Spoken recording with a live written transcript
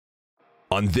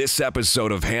On this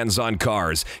episode of Hands on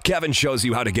Cars, Kevin shows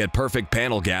you how to get perfect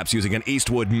panel gaps using an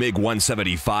Eastwood MIG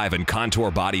 175 and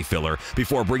Contour Body Filler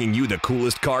before bringing you the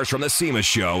coolest cars from the SEMA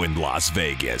show in Las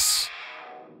Vegas.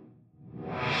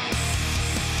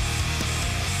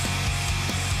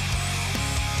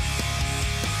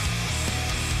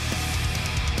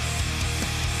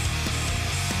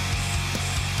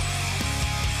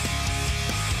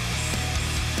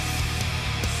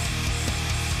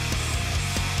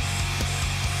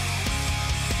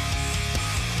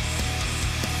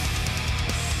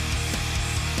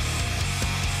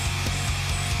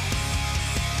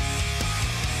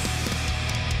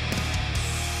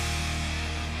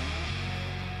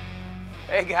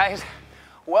 Hey guys,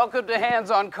 welcome to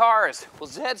Hands on Cars. Well,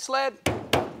 Zed Sled,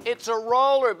 it's a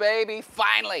roller, baby,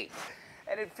 finally.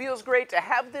 And it feels great to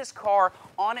have this car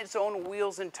on its own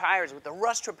wheels and tires with the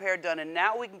rust repair done, and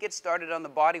now we can get started on the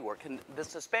bodywork. And the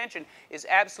suspension is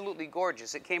absolutely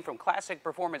gorgeous. It came from Classic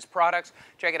Performance Products.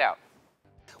 Check it out.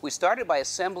 We started by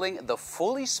assembling the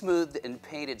fully smoothed and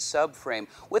painted subframe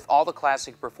with all the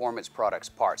Classic Performance Products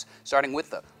parts, starting with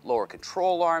the lower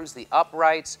control arms, the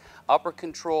uprights, upper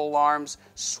control arms,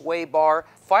 sway bar,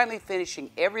 finally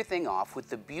finishing everything off with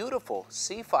the beautiful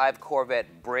C5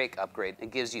 Corvette brake upgrade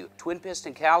that gives you twin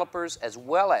piston calipers as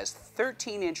well as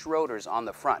 13-inch rotors on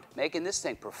the front, making this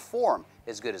thing perform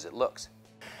as good as it looks.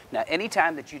 Now,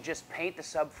 anytime that you just paint the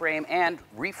subframe and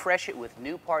refresh it with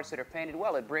new parts that are painted,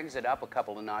 well, it brings it up a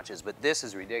couple of notches, but this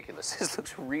is ridiculous. This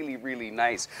looks really, really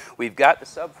nice. We've got the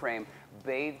subframe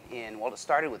bathed in, well, it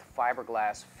started with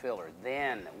fiberglass filler,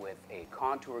 then with a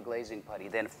contour glazing putty,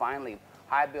 then finally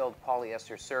high-build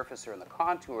polyester surfacer in the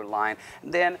contour line,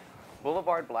 then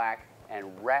Boulevard Black and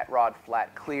Rat Rod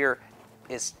Flat Clear.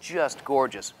 It's just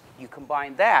gorgeous. You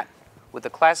combine that with the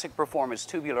Classic Performance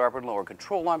tubular upper and lower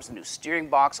control arms, the new steering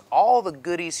box, all the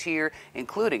goodies here,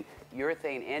 including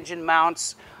urethane engine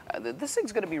mounts. This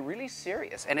thing's going to be really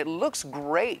serious, and it looks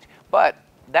great, but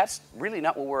that's really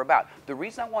not what we're about. The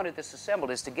reason I wanted this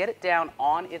assembled is to get it down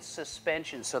on its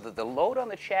suspension so that the load on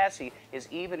the chassis is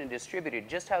even and distributed,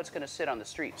 just how it's going to sit on the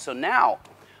street. So now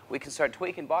we can start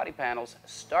tweaking body panels,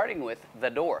 starting with the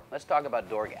door. Let's talk about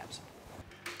door gaps.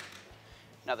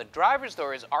 Now, the driver's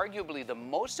door is arguably the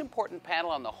most important panel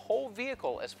on the whole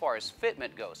vehicle as far as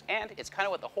fitment goes, and it's kind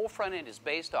of what the whole front end is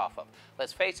based off of.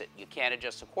 Let's face it, you can't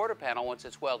adjust a quarter panel once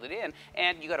it's welded in,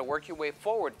 and you got to work your way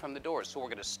forward from the doors. So we're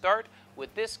going to start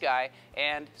with this guy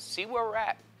and see where we're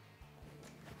at.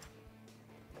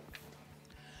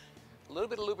 A little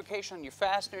bit of lubrication on your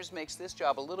fasteners makes this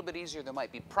job a little bit easier. There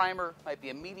might be primer, might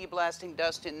be a media blasting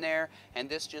dust in there, and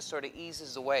this just sort of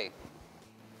eases away.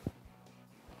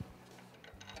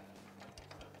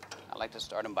 I like to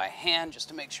start them by hand just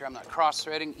to make sure I'm not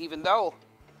cross-threading, even though,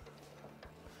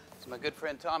 as my good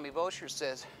friend Tommy Bosher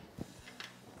says,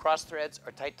 cross threads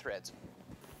are tight threads.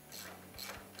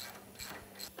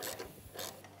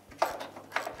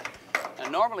 Now,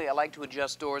 normally I like to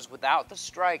adjust doors without the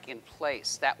strike in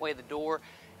place. That way the door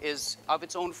is of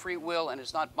its own free will and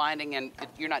is not binding, and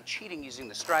you're not cheating using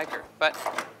the striker. But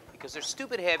because they're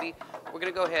stupid heavy, we're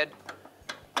going to go ahead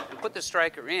and put the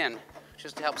striker in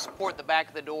just to help support the back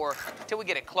of the door until we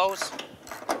get it close,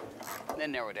 and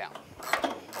then narrow down.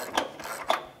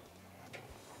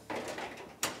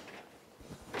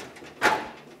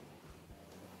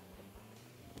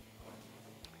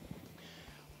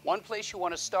 One place you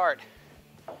want to start,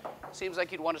 seems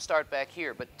like you'd want to start back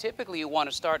here, but typically you want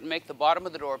to start and make the bottom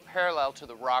of the door parallel to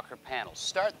the rocker panel.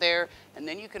 Start there, and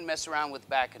then you can mess around with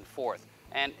back and forth.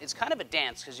 And it's kind of a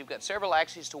dance because you've got several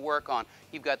axes to work on.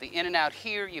 You've got the in and out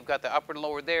here, you've got the upper and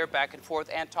lower there, back and forth,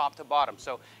 and top to bottom.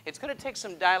 So it's going to take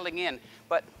some dialing in,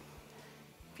 but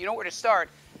if you know where to start,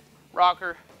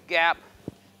 rocker, gap,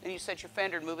 then you set your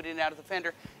fender and move it in and out of the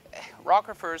fender.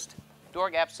 Rocker first, door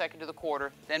gap second to the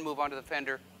quarter, then move on to the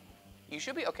fender. You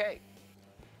should be okay.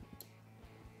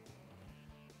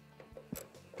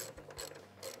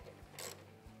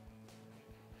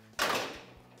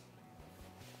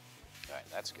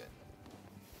 That's good.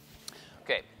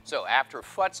 Okay, so after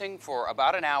futzing for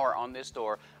about an hour on this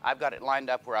door, I've got it lined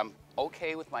up where I'm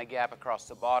okay with my gap across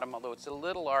the bottom, although it's a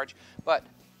little large, but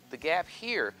the gap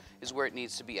here is where it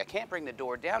needs to be. I can't bring the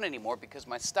door down anymore because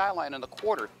my style line on the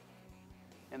quarter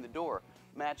and the door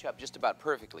match up just about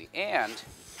perfectly, and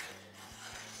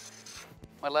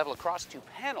my level across two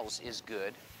panels is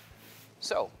good.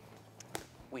 So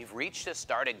we've reached a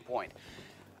starting point.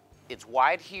 It's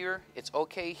wide here, it's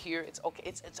okay here, it's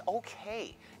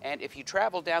okay. And if you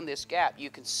travel down this gap, you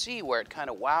can see where it kind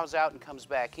of wows out and comes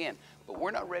back in. But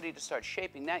we're not ready to start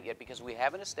shaping that yet because we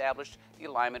haven't established the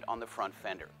alignment on the front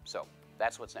fender. So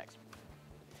that's what's next.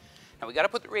 Now we got to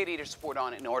put the radiator support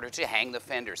on in order to hang the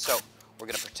fender. So we're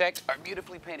going to protect our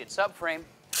beautifully painted subframe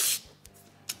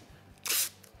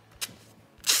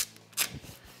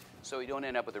so we don't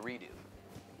end up with a redo.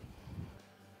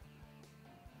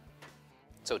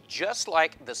 So just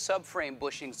like the subframe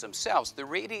bushings themselves, the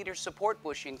radiator support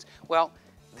bushings, well,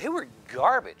 they were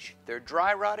garbage. They're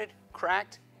dry rotted,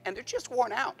 cracked, and they're just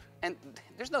worn out. And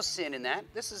there's no sin in that.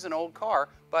 This is an old car,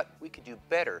 but we could do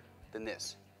better than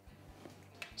this.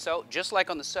 So just like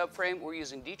on the subframe, we're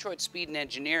using Detroit Speed and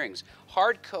Engineering's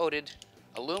hard-coated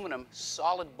aluminum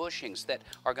solid bushings that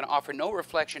are going to offer no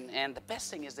reflection, and the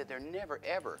best thing is that they're never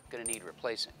ever going to need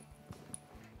replacing.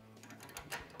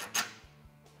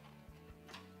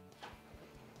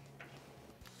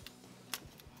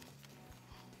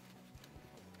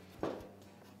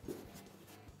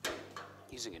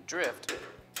 Using a drift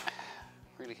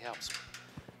really helps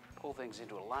pull things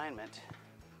into alignment.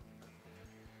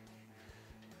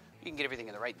 You can get everything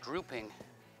in the right grouping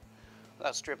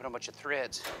without stripping a bunch of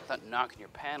threads, without knocking your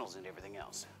panels into everything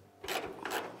else.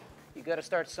 You got to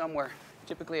start somewhere,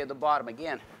 typically at the bottom.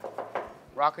 Again,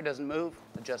 rocker doesn't move,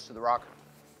 adjust to the rocker.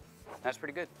 That's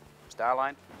pretty good. Style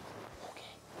line. Okay.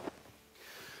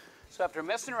 So after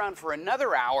messing around for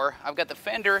another hour, I've got the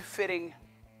fender fitting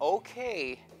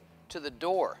okay to the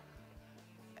door.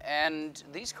 And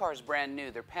these cars brand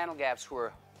new. Their panel gaps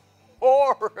were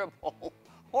horrible,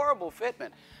 horrible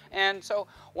fitment. And so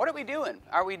what are we doing?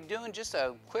 Are we doing just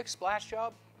a quick splash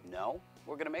job? No,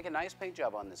 we're gonna make a nice paint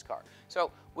job on this car. So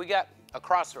we got a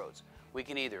crossroads. We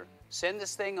can either send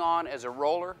this thing on as a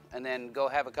roller and then go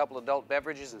have a couple adult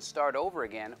beverages and start over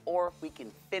again, or we can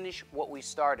finish what we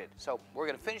started. So we're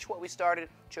gonna finish what we started,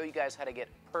 show you guys how to get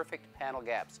perfect panel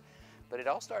gaps. But it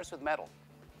all starts with metal.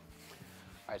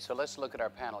 All right, so let's look at our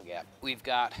panel gap. We've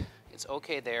got, it's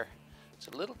okay there. It's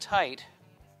a little tight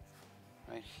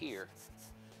right here.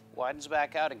 Widens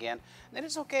back out again. And then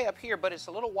it's okay up here, but it's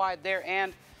a little wide there,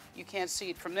 and you can't see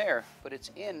it from there, but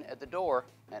it's in at the door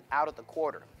and out at the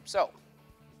quarter. So,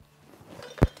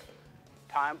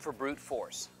 time for brute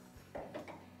force.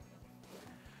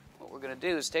 What we're gonna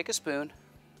do is take a spoon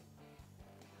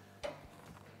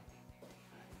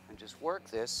and just work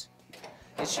this.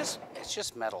 It's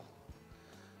just metal.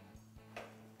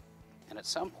 And at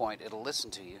some point, it'll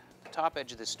listen to you. The top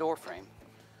edge of this door frame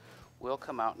will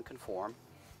come out and conform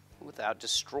without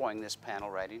destroying this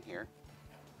panel right in here.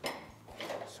 So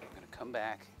we're going to come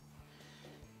back,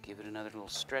 give it another little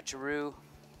stretcheroo.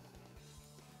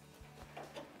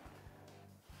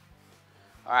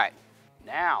 All right,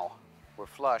 now we're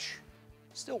flush.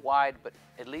 Still wide, but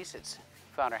at least it's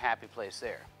found our happy place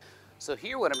there. So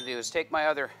here what I'm going to do is take my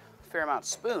other Fairmount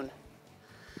spoon.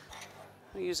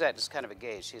 I'll use that as kind of a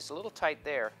gauge. See, it's a little tight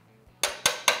there.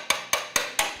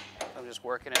 I'm just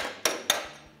working it.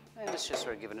 And it's just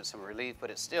sort of giving it some relief, but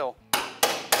it's still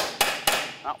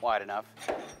not wide enough.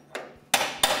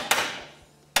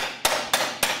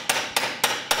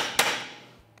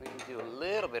 We can do a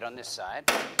little bit on this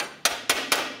side.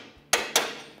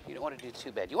 You don't want to do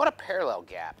too bad. You want a parallel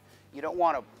gap. You don't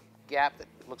want a gap that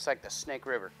looks like the Snake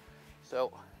River.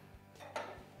 So,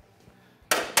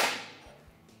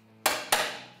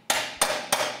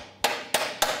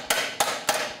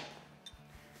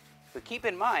 but keep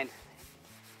in mind,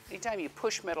 anytime you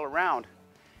push metal around,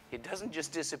 it doesn't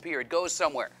just disappear, it goes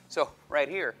somewhere. So right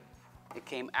here, it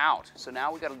came out. So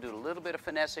now we got to do a little bit of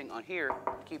finessing on here,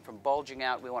 keep from bulging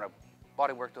out. We want to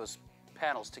bodywork those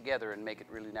panels together and make it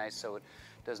really nice so it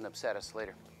doesn't upset us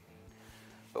later.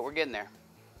 But we're getting there.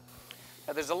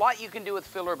 Now there's a lot you can do with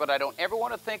filler, but I don't ever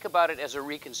want to think about it as a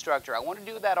reconstructor. I want to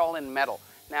do that all in metal.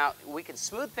 Now we can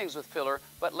smooth things with filler,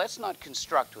 but let's not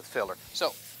construct with filler.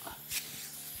 So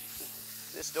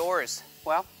this door is,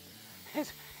 well,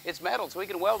 it's metal, so we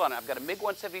can weld on it. I've got a MIG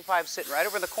 175 sitting right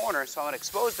over in the corner, so I'm going to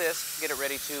expose this, get it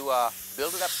ready to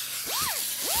build it up.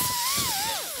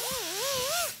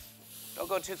 Don't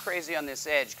go too crazy on this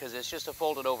edge because it's just a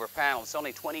folded over panel. It's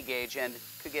only 20 gauge and it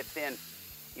could get thin.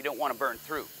 You don't want to burn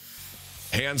through.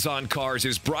 Hands on Cars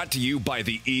is brought to you by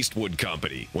the Eastwood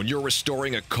Company. When you're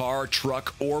restoring a car,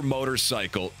 truck, or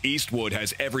motorcycle, Eastwood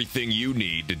has everything you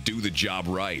need to do the job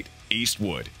right.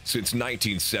 Eastwood, since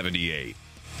 1978.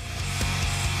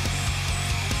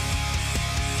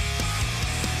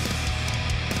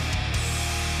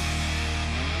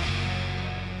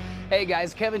 Hey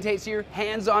guys, Kevin Tetz here,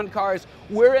 Hands on Cars.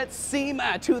 We're at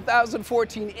SEMA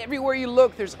 2014. Everywhere you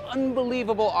look, there's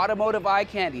unbelievable automotive eye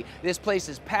candy. This place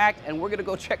is packed, and we're gonna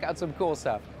go check out some cool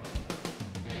stuff.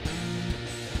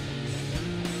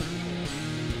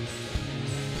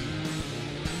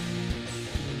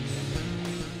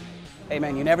 Hey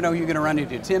man, you never know who you're gonna run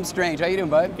into. Tim Strange, how you doing,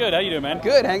 bud? Good, how you doing, man?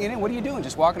 Good, hanging in. What are you doing?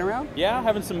 Just walking around? Yeah,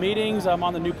 having some meetings. I'm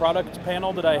on the new product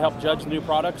panel that I help judge new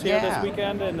products here Yeah. this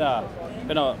weekend, and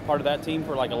been a part of that team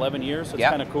for like 11 years, so it's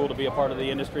kind of cool to be a part of the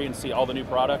industry and see all the new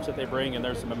products that they bring, and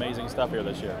there's some amazing stuff here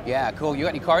this year. Yeah, cool. You got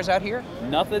any cars out here?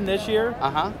 Nothing this year.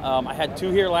 I had 2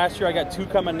 here last year. I got 2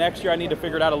 coming next year. I need to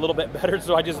figure it out a little bit better,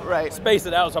 so I just space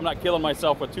it out so I'm not killing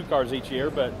myself with 2 cars each year.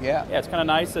 But yeah, it's kind of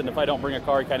nice, and if I don't bring a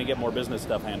car, I kind of get more business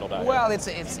stuff handled out. Well, it's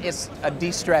a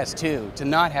de-stress too, to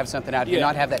not have something out here,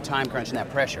 not have that time crunch and that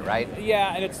pressure, right?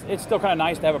 Yeah, and it's still kind of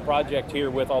nice to have a project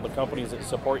here with all the companies that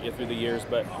support you through the years,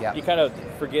 but you kind of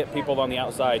forget people on the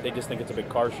outside. They just think it's a big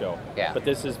car show. Yeah. But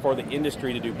this is for the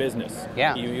industry to do business.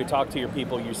 Yeah. You talk to your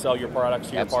people, you sell your products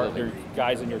to your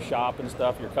guys in your shop and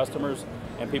stuff, your customers,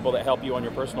 and people that help you on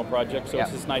your personal projects. So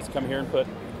it's just nice to come here and put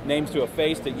names to a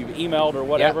face that you've emailed or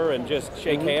whatever and just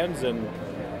shake hands, and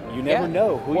you never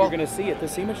know who you're going to see at the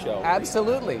SEMA show.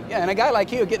 Absolutely. Yeah, and a guy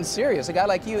like you, getting serious, a guy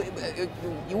like you,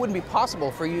 it wouldn't be possible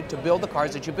for you to build the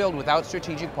cars that you build without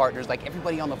strategic partners like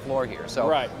everybody on the floor here. So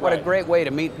what a great way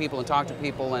to meet people and talk to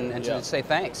people and to say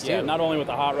thanks, too. Yeah, not only with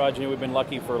the hot rods, we've been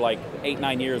lucky for like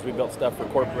 8-9 years. We built stuff for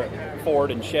corporate Ford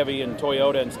and Chevy and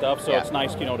Toyota and stuff, so it's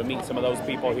nice, to meet some of those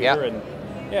people here, and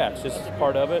it's just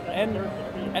part of it,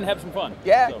 and have some fun.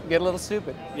 Yeah, so. Get a little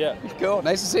stupid. Yeah. Cool.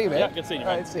 Nice to see you, man. Yeah, good seeing you,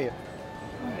 man. All right, see you.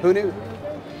 Who knew?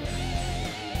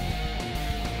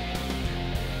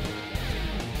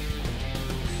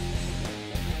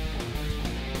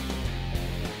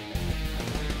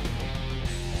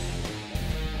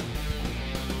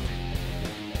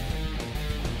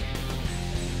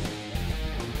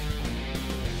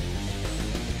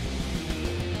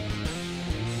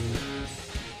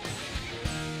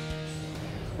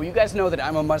 Well, you guys know that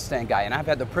I'm a Mustang guy, and I've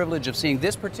had the privilege of seeing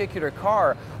this particular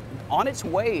car on its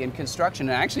way in construction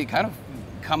and actually kind of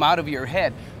come out of your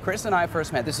head. Chris and I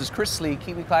first met. This is Chris Slee,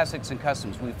 Kiwi Classics and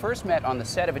Customs. We first met on the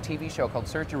set of a TV show called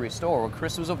Search and Restore, where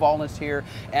Chris was a volunteer,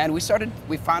 and we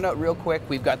found out real quick,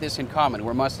 we've got this in common.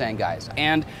 We're Mustang guys.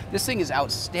 And this thing is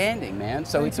outstanding, man.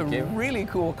 So it's a really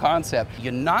cool concept.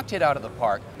 You knocked it out of the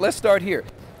park. Let's start here.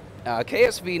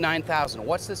 KSV 9000,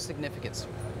 what's the significance?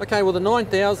 Okay, well the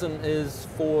 9000 is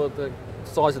for the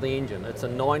size of the engine. It's a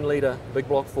 9-litre big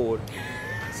block Ford.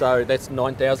 So that's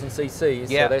 9,000 cc's,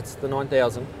 so that's the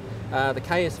 9,000. The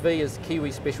KSV is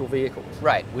Kiwi Special Vehicles.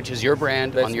 Right, which is your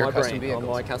brand on your custom vehicles. On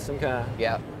my custom car.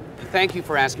 Yeah. Thank you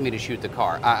for asking me to shoot the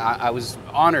car. I was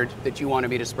honored that you wanted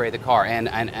me to spray the car,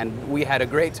 and we had a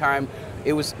great time.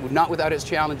 It was not without its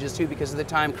challenges too because of the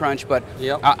time crunch, but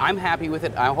I'm happy with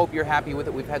it. I hope you're happy with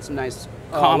it. We've had some nice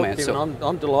comments. Look, Kevin,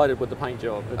 I'm delighted with the paint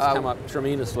job. It's come up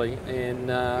tremendously, and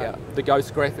the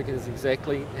ghost graphic is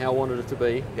exactly how I wanted it to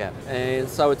be. Yeah. And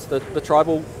so it's the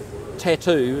tribal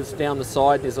tattoo is down the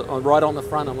side. There's right on the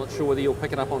front. I'm not sure whether you'll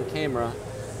pick it up on camera,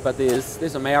 but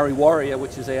there's a Maori warrior,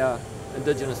 which is our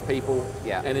indigenous people,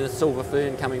 and then a silver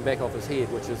fern coming back off his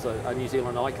head, which is a New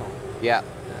Zealand icon. Yeah.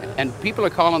 And people are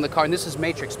calling the car, and this is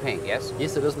matrix paint, yes?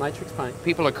 Yes, it is matrix paint.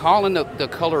 People are calling the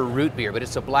color root beer, but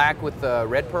it's a black with the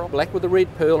red pearl? Black with the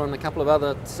red pearl and a couple of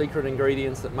other secret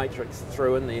ingredients that Matrix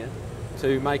threw in there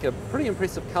to make a pretty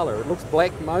impressive color. It looks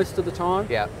black most of the time.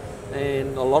 Yeah.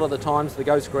 And a lot of the times the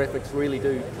ghost graphics really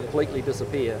do completely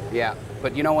disappear. Yeah,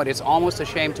 but you know what? It's almost a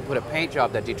shame to put a paint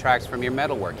job that detracts from your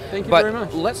metalwork. Thank you very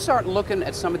much. Let's start looking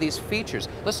at some of these features.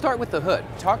 Let's start with the hood.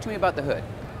 Talk to me about the hood.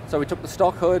 So we took the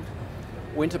stock hood,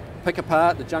 went to pick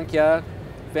apart the junkyard,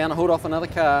 found a hood off another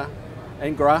car,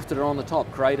 and grafted it on the top,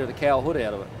 created a cowl hood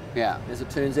out of it. Yeah. As it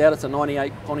turns out, it's a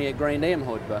 98 Pontiac Grand Am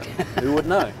hood, but who would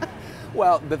know?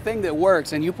 Well, the thing that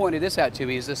works, and you pointed this out to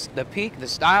me, is the peak, the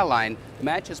style line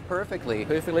matches perfectly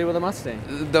with the Mustang.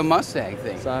 The Mustang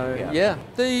thing. So yeah.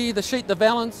 The sheet, the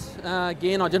valance,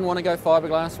 again, I didn't want to go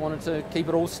fiberglass, wanted to keep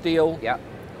it all steel. Yeah.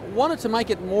 Wanted to make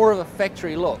it more of a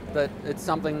factory look, that it's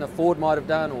something that Ford might have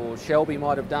done or Shelby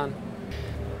might have done.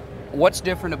 What's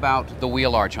different about the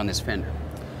wheel arch on this fender?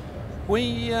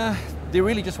 There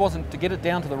really just wasn't, to get it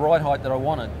down to the right height that I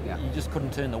wanted, you just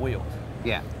couldn't turn the wheels.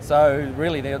 Yeah. So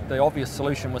really the obvious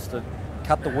solution was to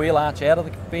cut the wheel arch out of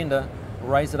the fender,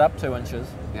 raise it up 2 inches,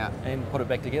 and put it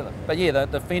back together. But yeah,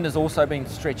 the fender's also been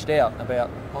stretched out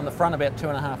on the front about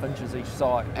 2.5 inches each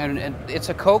side. And it's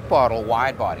a Coke bottle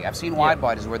wide body. I've seen wide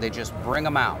bodies where they just bring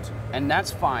them out. And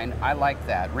that's fine, I like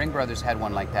that. Ring Brothers had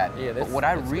one like that. Yeah, but what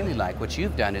I really like, what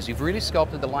you've done, is you've really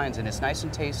sculpted the lines, and it's nice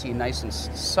and tasty and nice and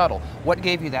subtle. What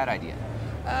gave you that idea?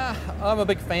 I'm a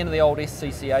big fan of the old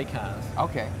SCCA cars.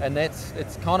 Okay. And it's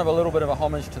kind of a little bit of a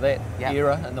homage to that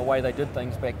era and the way they did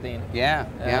things back then. Yeah,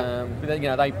 You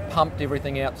know, they pumped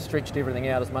everything out, stretched everything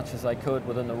out as much as they could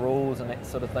within the rules and that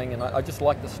sort of thing, and I just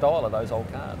like the style of those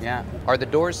old cars. Yeah. Are the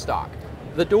doors stock?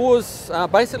 The doors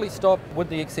basically stop with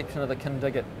the exception of the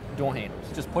Kindigit door handles.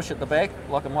 Just push at the back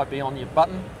like it might be on your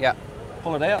button. Yeah.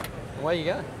 Pull it out, away you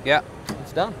go. Yeah.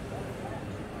 It's done.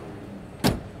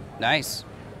 Nice.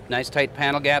 Nice tight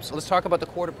panel gaps. Let's talk about the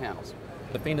quarter panels.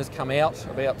 The fenders come out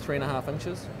about 3.5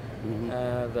 inches.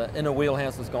 The inner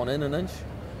wheelhouse has gone in an inch.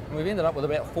 And we've ended up with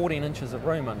about 14 inches of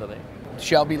room under there.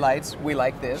 Shelby lights, we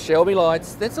like this. Shelby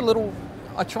lights, that's a little,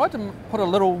 I tried to put a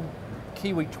little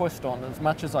Kiwi twist on as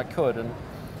much as I could, and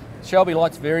Shelby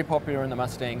lights very popular in the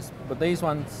Mustangs, but these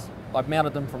ones, I've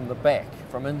mounted them from the back,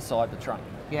 from inside the trunk.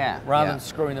 Yeah. Rather than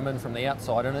screwing them in from the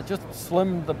outside, and it just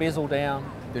slimmed the bezel down.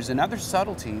 There's another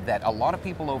subtlety that a lot of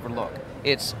people overlook.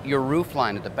 It's your roof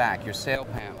line at the back, your sail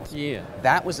panels. Yeah.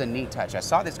 That was a neat touch. I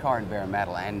saw this car in bare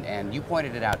metal, and you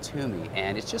pointed it out to me,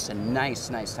 and it's just a nice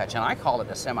touch, and I call it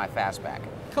the semi-fastback.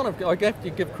 Kind of, I have to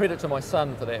give credit to my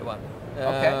son for that one.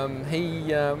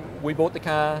 Okay. We bought the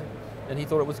car, and he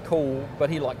thought it was cool, but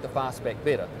he liked the fastback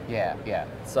better. Yeah, yeah.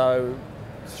 So,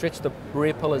 stretched the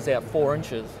rear pillars out 4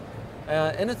 inches,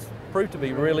 and it's proved to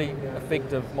be really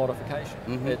effective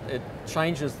modification. It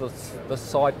changes the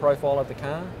side profile of the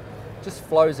car, just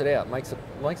flows it out, makes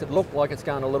it look like it's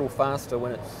going a little faster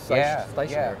when it's stationary.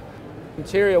 Yeah.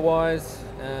 Interior wise,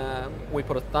 we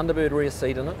put a Thunderbird rear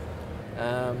seat in it,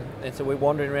 and so we're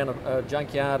wandering around a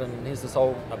junkyard, and here's this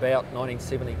old about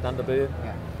 1970 Thunderbird,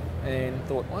 and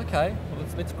thought, okay,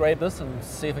 let's grab this and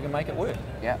see if we can make it work.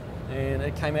 Yeah. And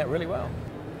it came out really well.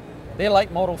 They're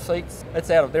late model seats.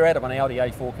 They're out of an Audi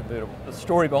A4 convertible. The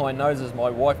story behind those is my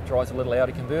wife drives a little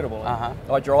Audi convertible.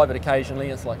 I drive it occasionally.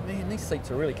 It's like, man, these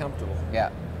seats are really comfortable.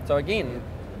 Yeah. So again,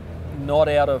 not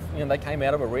out of, they came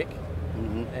out of a wreck,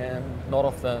 and not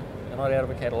out of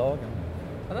a catalogue.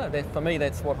 And I don't know. For me,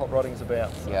 that's what hot rodding's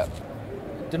about. So Yeah.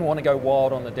 Didn't want to go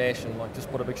wild on the dash and just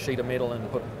put a big sheet of metal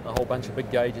and put a whole bunch of big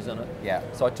gauges in it. Yeah.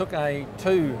 So I took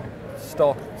two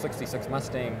stock 66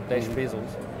 Mustang dash bezels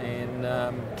and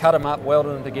cut them up,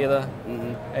 welded them together,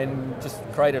 and just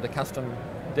created a custom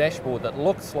dashboard that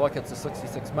looks like it's a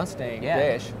 66 Mustang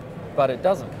dash, but it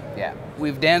doesn't. Yeah.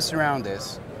 We've danced around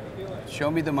this.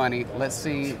 Show me the money. Let's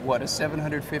see what a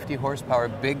 750 horsepower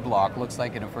big block looks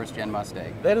like in a first-gen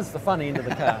Mustang. That is the fun end of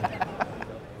the car.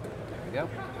 There we go.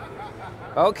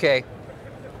 Okay.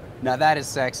 Now that is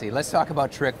sexy. Let's talk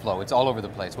about trick flow. It's all over the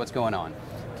place. What's going on?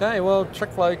 Okay, well,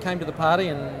 Trickflow came to the party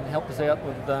and helped us out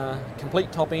with a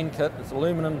complete top end kit. It's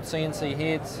aluminum CNC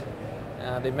heads,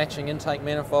 they're matching intake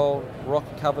manifold,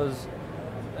 rocker covers,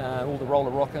 all the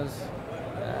roller rockers.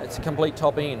 It's a complete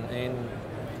top end,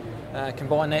 and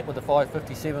combine that with the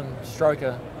 557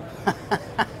 stroker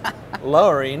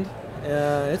lower end,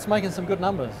 it's making some good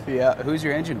numbers. Yeah. Who's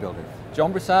your engine builder?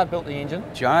 John Broussard built the engine.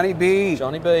 Johnny B.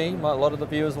 Johnny B. A lot of the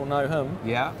viewers will know him.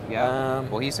 Yeah, yeah.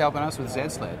 Well, he's helping us with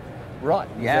Zed Sled. Right,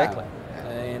 Yeah. exactly.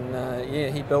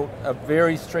 And he built a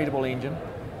very streetable engine,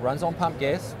 runs on pump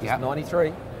gas, just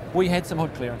 93. We had some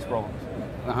hood clearance problems.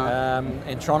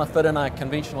 And trying to fit in a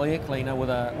conventional air cleaner with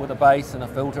a base and a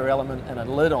filter element and a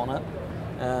lid on it,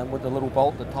 with the little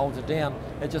bolt that holds it down,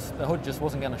 the hood just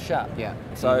wasn't going to shut. Yeah.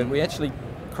 So we actually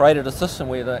created a system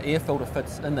where the air filter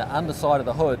fits in the underside of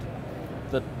the hood.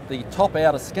 The top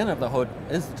outer skin of the hood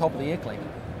is the top of the air cleaner.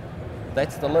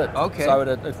 That's the lid. Okay. So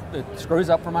it screws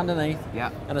up from underneath.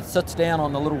 Yeah. And it sits down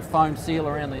on the little foam seal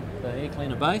around the air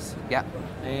cleaner base. Yeah.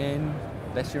 And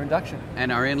that's your induction.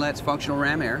 And our inlet's functional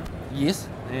ram air. Yes.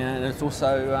 And it's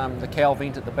also the cowl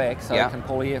vent at the back, so it can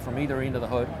pull air from either end of the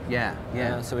hood. Yeah.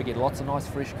 Yeah. So we get lots of nice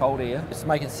fresh cold air. It's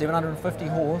making 750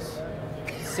 horse,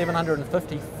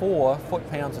 754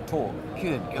 foot-pounds of torque.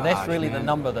 Good gosh, and that's really man. the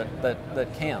number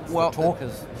that counts. Well, the torque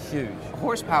is huge.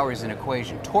 Horsepower is an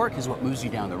equation. Torque is what moves you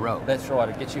down the road. That's right.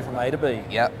 It gets you from A to B.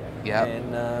 Yep. Yep.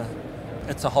 And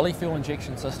it's a Holly fuel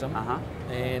injection system,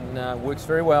 and works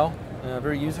very well,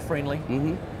 very user-friendly.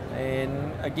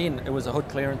 And again, it was a hood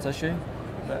clearance issue.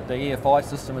 The EFI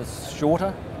system is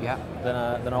shorter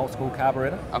than an old-school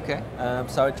carburetor. Okay.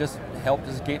 So it just helped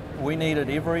us we needed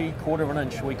every quarter of an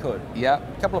inch we could. Yeah.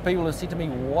 A couple of people have said to me,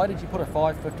 why did you put a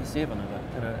 557 in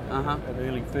an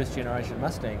early first-generation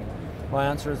Mustang? My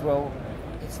answer is, well,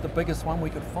 it's the biggest one we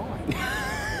could find.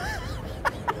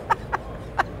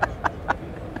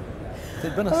 If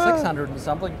there'd been a 600 and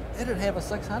something, it'd have a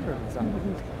 600 and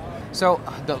something. So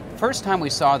the first time we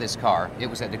saw this car, it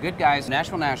was at the Good Guys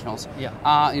Nationals,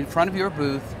 in front of your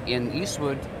booth in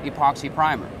Eastwood Epoxy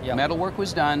Primer. Metal work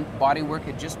was done, body work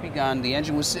had just begun, the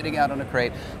engine was sitting out on a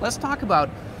crate. Let's talk about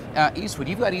Eastwood.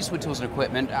 You've got Eastwood Tools and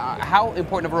Equipment. How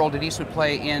important of a role did Eastwood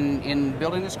play in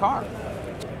building this car?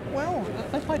 Well,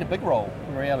 they played a big role,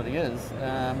 the reality is.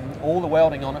 All the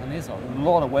welding on it, and there's a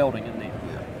lot of welding in there.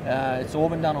 It's all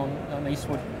been done on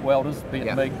Eastwood welders, be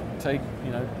it MIG, TIG,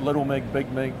 little MIG,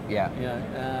 big MIG.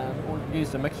 We've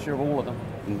used a mixture of all of them.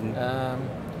 A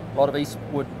lot of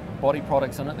Eastwood body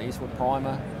products in it, the Eastwood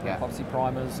primer, epoxy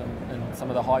primers, and some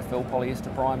of the high fill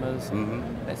polyester primers,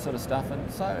 that sort of stuff. And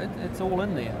so it's all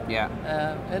in there.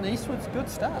 And Eastwood's good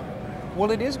stuff.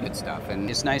 Well, it is good stuff, and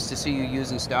it's nice to see you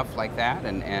using stuff like that,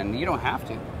 and you don't have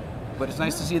to. But it's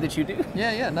nice to see that you do.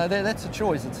 No, that's a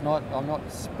choice. It's not. I'm not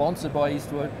sponsored by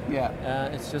Eastwood.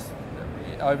 It's just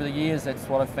over the years that's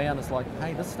what I've found. It's like,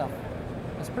 hey, this stuff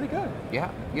is pretty good.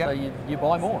 So you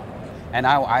buy more. And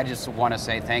I just want to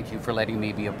say thank you for letting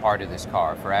me be a part of this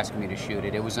car, for asking me to shoot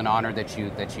it. It was an honor that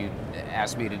you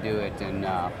asked me to do it, and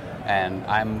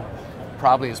I'm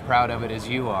probably as proud of it as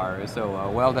you are. So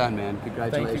well done, man.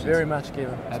 Congratulations. Thank you very much,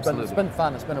 Kevin. It's been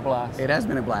fun. It's been a blast. It has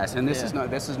been a blast, and this is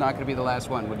not going to be the last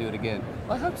one. We'll do it again.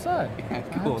 I hope so.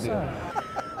 Cool, dude.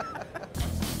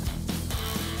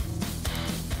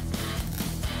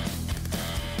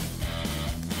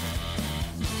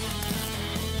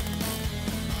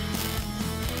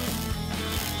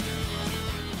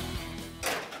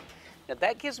 Now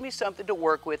that gives me something to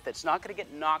work with that's not going to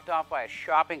get knocked off by a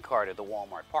shopping cart at the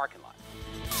Walmart parking lot.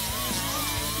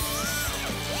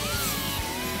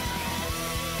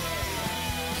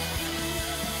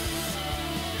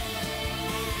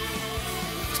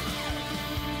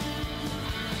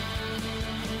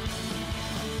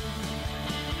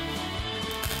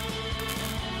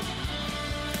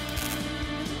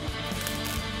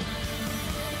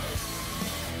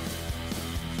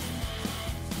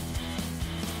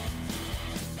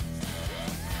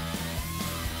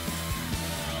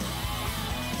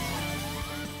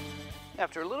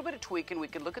 After a little bit of tweaking, we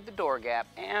can look at the door gap,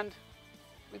 and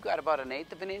we've got about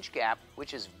 1/8 of an inch gap,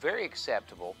 which is very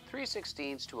acceptable.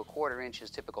 3/16 to 1/4 inch is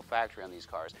typical factory on these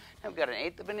cars. Now we've got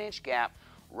 1/8 of an inch gap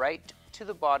right to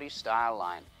the body style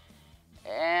line,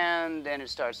 and then it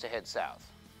starts to head south.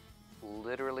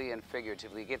 Literally and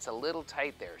figuratively, it gets a little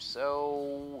tight there.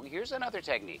 So here's another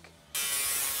technique.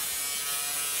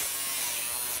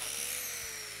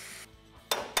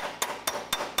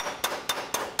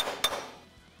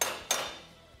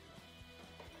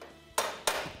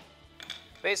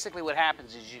 Basically what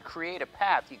happens is you create a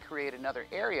path, you create another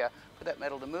area for that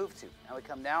metal to move to. Now we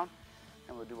come down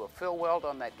and we'll do a fill weld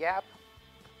on that gap,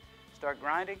 start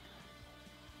grinding,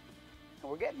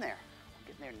 and we're getting there.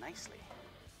 We're getting there nicely.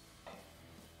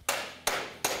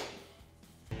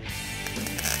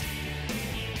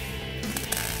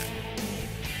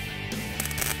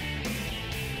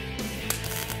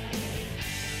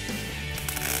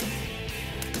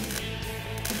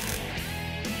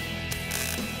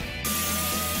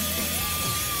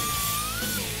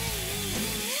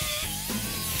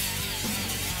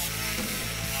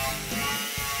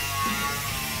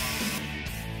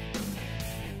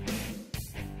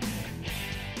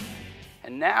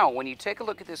 Now, when you take a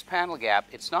look at this panel gap,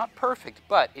 it's not perfect,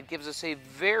 but it gives us a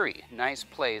very nice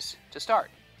place to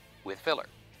start with filler.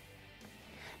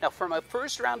 Now, for my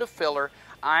first round of filler,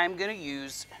 I'm going to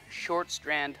use short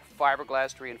strand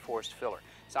fiberglass reinforced filler.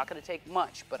 It's not going to take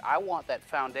much, but I want that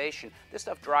foundation. This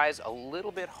stuff dries a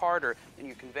little bit harder than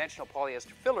your conventional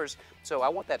polyester fillers, so I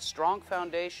want that strong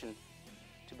foundation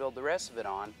to build the rest of it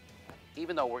on,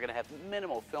 even though we're going to have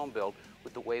minimal film build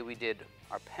with the way we did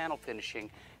our panel finishing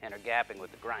and our gapping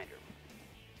with the grinder.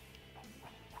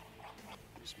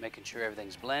 Just making sure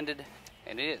everything's blended,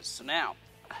 and it is. So now,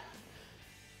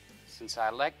 since I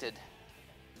elected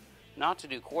not to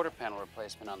do quarter panel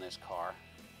replacement on this car,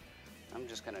 I'm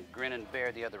just going to grin and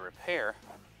bear the other repair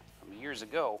from years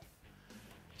ago,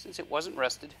 since it wasn't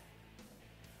rusted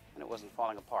and it wasn't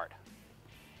falling apart.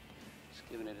 Just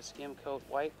giving it a skim coat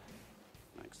wipe,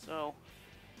 like so.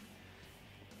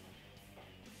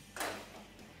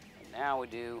 And now we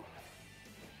do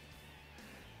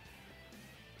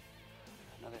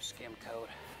another skim coat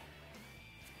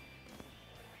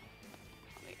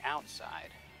on the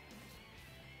outside.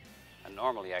 And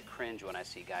normally I cringe when I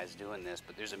see guys doing this,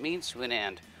 but there's a means to an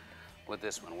end with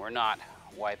this one. We're not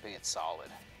wiping it solid.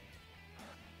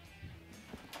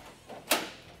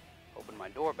 Open my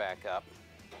door back up.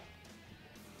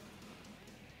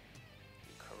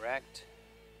 Correct.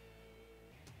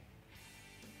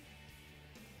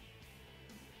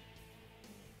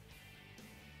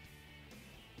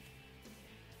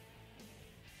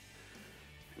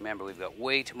 Remember, we've got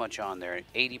way too much on there,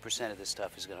 and 80% of this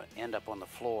stuff is going to end up on the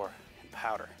floor in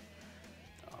powder.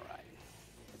 All right.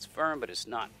 It's firm, but it's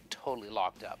not totally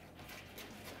locked up.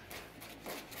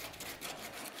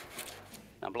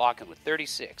 I'm blocking with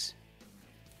 36.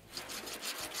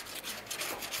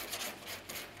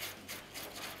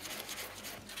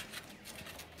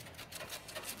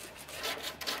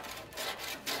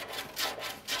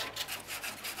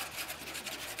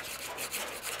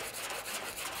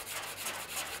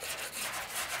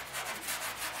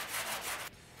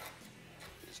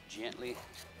 Just gently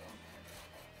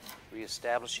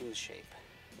reestablishing the shape.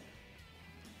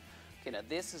 Okay, now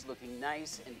this is looking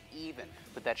nice and even,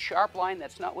 but that sharp line,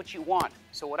 that's not what you want.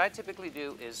 So what I typically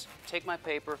do is take my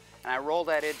paper and I roll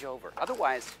that edge over.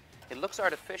 Otherwise, it looks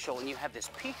artificial and you have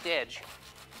this peaked edge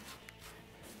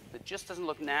that just doesn't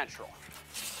look natural.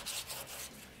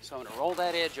 So I'm gonna roll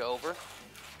that edge over.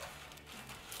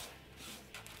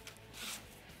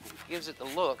 It gives it the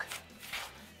look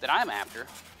that I'm after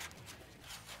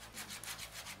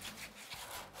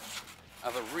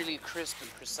of a really crisp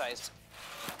and precise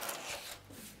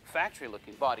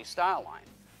factory-looking body style line.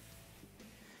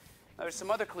 Now, there's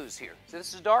some other clues here. So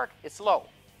this is dark, it's low.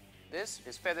 This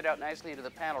is feathered out nicely into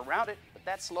the panel around it, but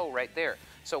that's low right there.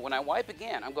 So when I wipe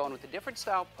again, I'm going with a different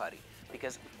style putty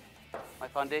because my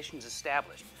foundation is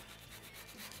established.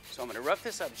 So I'm going to rough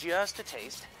this up just a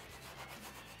taste.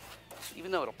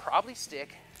 Even though it'll probably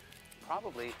stick,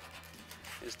 probably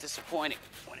is disappointing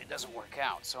when it doesn't work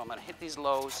out. So I'm going to hit these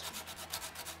lows.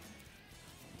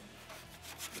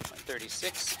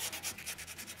 36.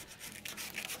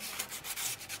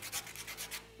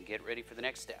 And get ready for the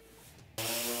next step.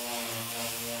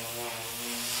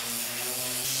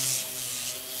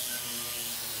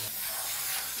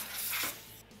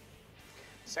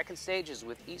 Second stage is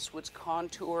with Eastwood's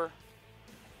Contour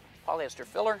polyester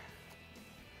filler.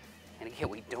 And again,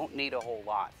 we don't need a whole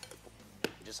lot.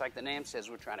 Just like the name says,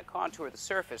 we're trying to contour the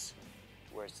surface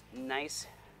where it's nice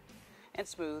and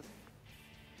smooth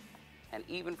and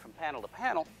even from panel to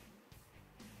panel,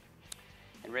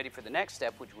 and ready for the next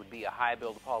step, which would be a high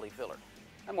build poly filler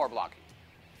and more blocking.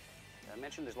 I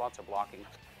mentioned there's lots of blocking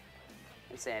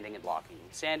and sanding and blocking,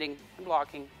 sanding and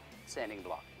blocking, sanding and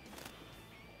blocking.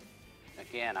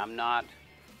 Again, I'm not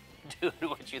doing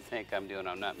what you think I'm doing.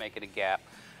 I'm not making a gap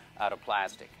out of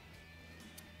plastic.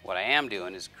 What I am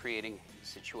doing is creating a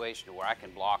situation where I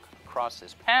can block across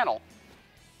this panel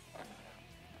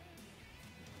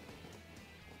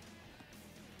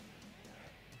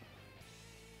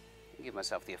give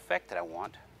myself the effect that I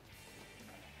want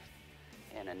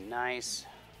and a nice,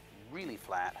 really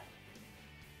flat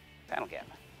panel gap.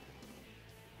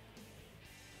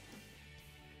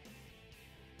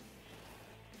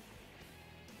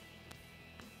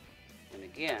 And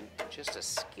again, just a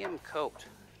skim coat,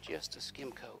 just a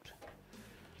skim coat.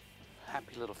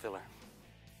 Happy little filler.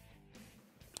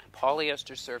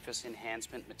 Polyester surface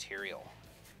enhancement material.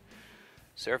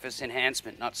 Surface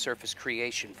enhancement, not surface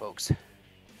creation, folks.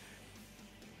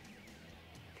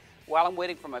 While I'm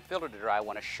waiting for my filler to dry, I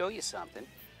want to show you something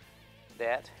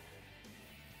that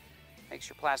makes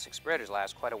your plastic spreaders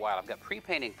last quite a while. I've got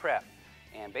pre-painting prep,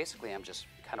 and basically I'm just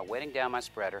kind of wetting down my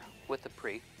spreader with the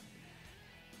pre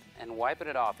and wiping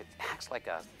it off. It acts like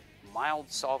a mild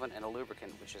solvent and a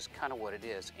lubricant, which is kind of what it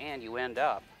is, and you end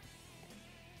up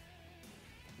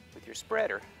with your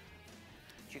spreader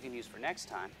that you can use for next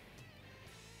time,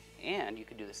 and you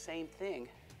can do the same thing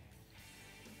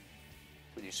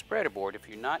with your spreader board if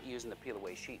you're not using the peel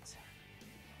away sheets.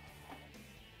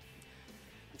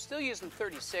 I'm still using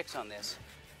 36 on this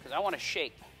because I want to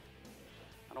shape.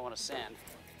 I don't want to sand.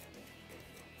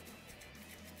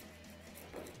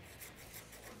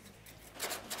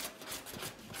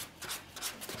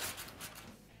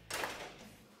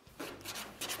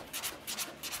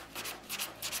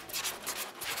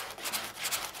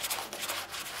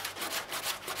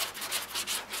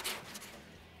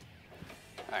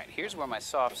 All right, here's where my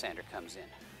soft sander comes in.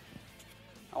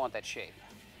 I want that shape.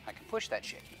 I can push that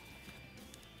shape.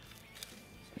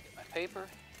 So I get my paper.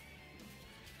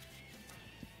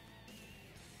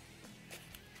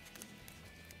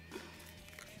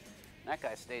 That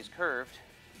guy stays curved.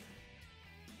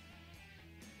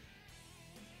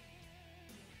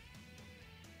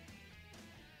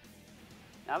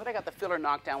 Now that I got the filler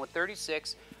knocked down with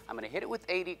 36, I'm going to hit it with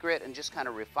 80 grit and just kind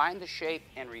of refine the shape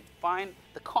and refine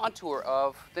the contour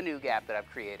of the new gap that I've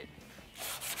created.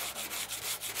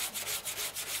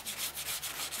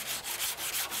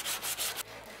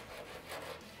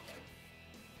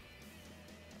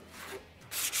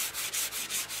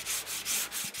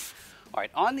 All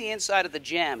right, on the inside of the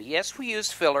jam, yes, we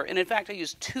used filler, and in fact I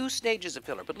used 2 stages of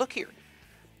filler, but look here.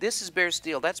 This is bare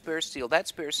steel, that's bare steel,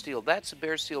 that's bare steel, that's a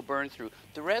bare steel burn through.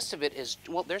 The rest of it is,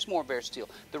 well, there's more bare steel.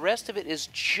 The rest of it is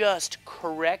just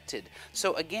corrected.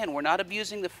 So again, we're not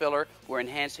abusing the filler, we're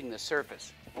enhancing the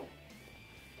surface.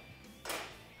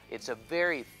 It's a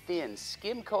very thin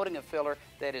skim coating of filler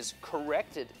that has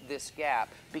corrected this gap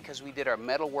because we did our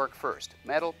metal work first.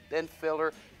 Metal, then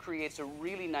filler, creates a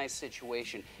really nice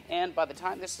situation. And by the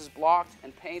time this is blocked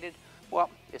and painted,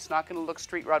 well, it's not going to look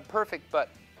street rod perfect, but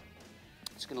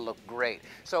it's going to look great.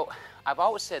 So I've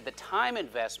always said the time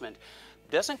investment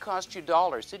doesn't cost you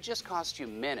dollars, it just costs you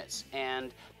minutes.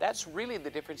 And that's really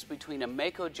the difference between a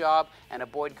Mako job and a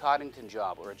Boyd Coddington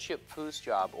job, or a Chip Foose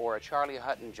job, or a Charlie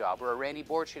Hutton job, or a Randy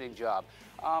Borcherding job.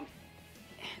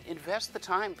 Invest the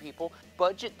time, people.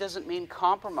 Budget doesn't mean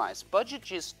compromise. Budget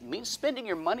just means spending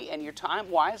your money and your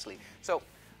time wisely. So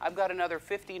I've got another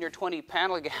 15 or 20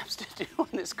 panel gaps to do on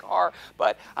this car,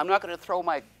 but I'm not going to throw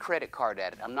my credit card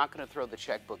at it. I'm not going to throw the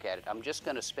checkbook at it. I'm just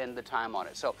going to spend the time on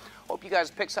it. So hope you guys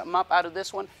pick something up out of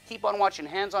this one. Keep on watching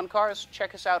Hands on Cars.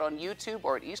 Check us out on YouTube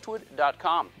or at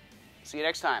eastwood.com. See you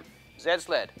next time. Zed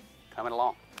Sled, coming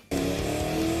along.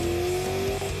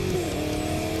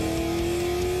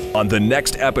 On the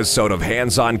next episode of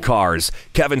Hands on Cars,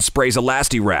 Kevin sprays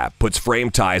Elasti-Wrap, puts frame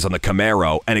ties on the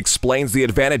Camaro, and explains the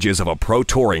advantages of a Pro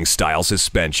Touring style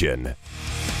suspension.